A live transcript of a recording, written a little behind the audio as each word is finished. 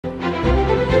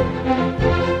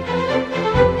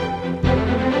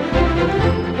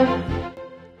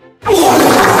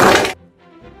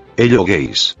Hello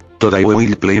guys. Today we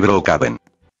will play Brookhaven.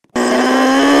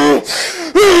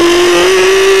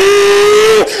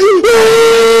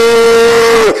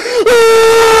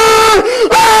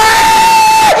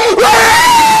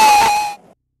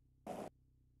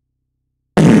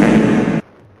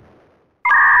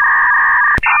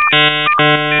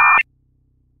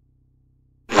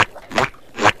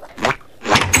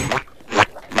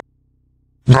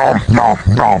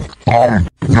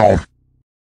 No.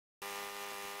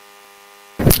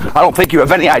 I don't think you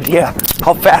have any idea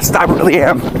how fast I really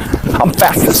am. I'm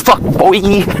fast as fuck, boy.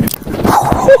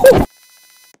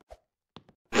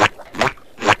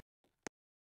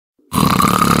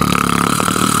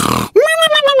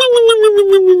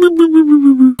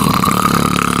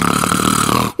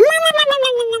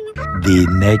 The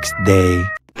next day.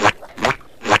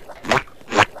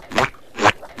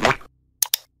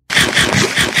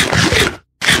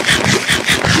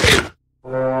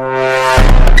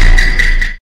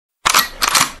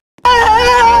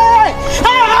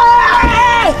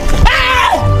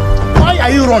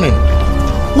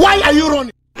 Why are you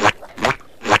running?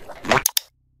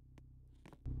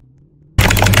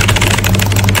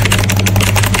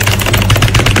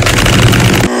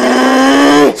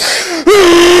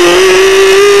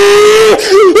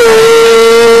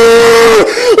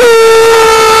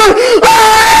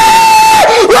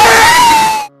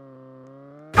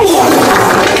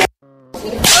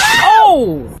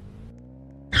 Oh!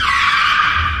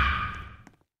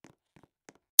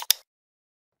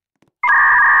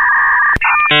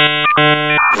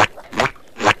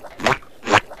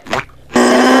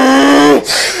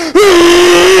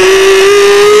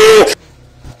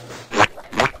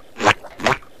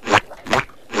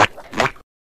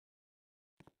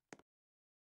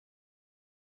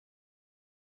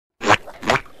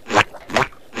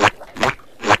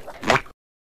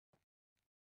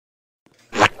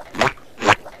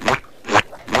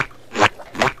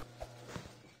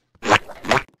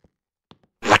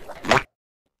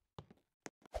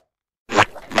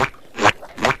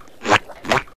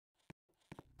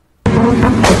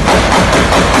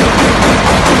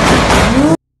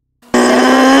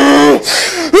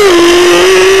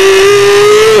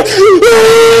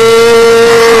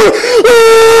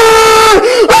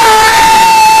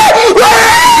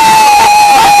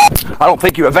 I don't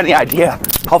think you have any idea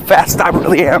how fast I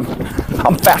really am.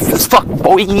 I'm fast as fuck,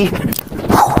 boy.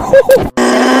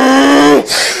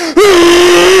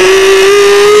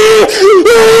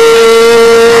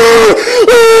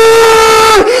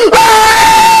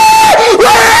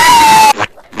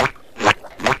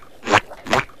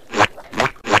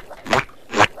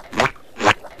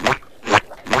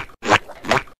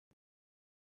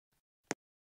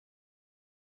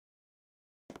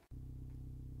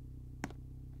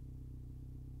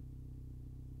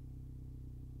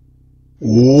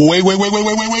 Wait. What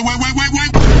the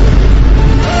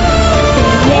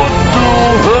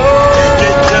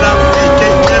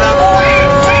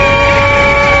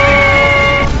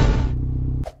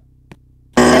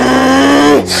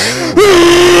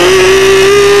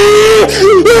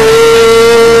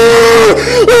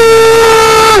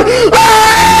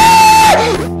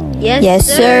Yes,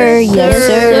 sir. Yes,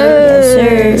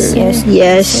 sir.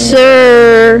 Yes,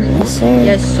 sir.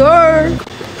 Yes, sir.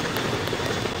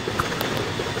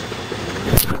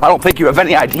 I don't think you have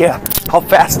any idea how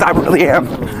fast I really am.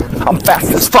 I'm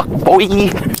fast as fuck, boy.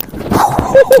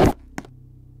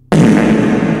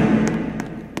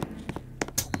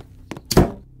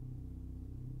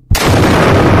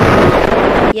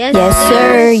 Yes,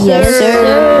 sir. Yes, sir.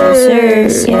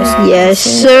 Yes,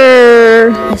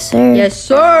 sir. Yes,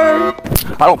 sir.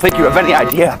 I don't think you have any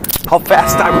idea how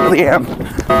fast I really am.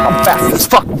 I'm fast as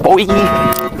fuck, boy.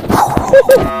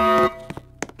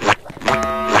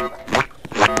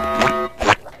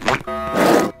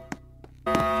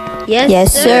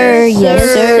 Yes, sir. Yes,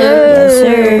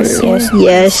 sir. Yes, sir.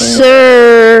 Yes,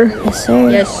 sir.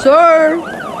 Yes, sir.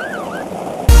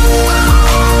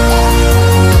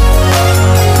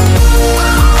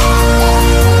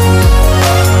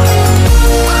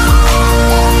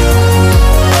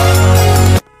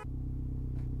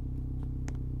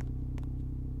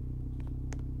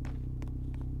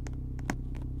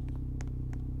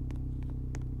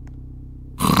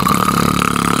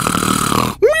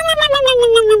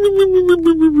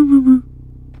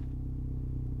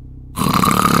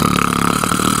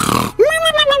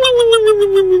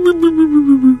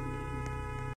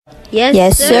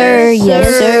 Yes, sir. Yes,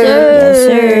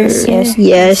 sir.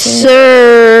 Yes,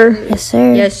 sir. Yes,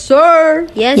 sir. Yes, sir.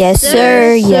 Yes,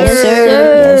 sir. Yes, sir.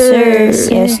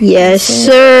 Yes, sir.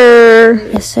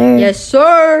 Yes, sir. Yes,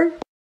 sir.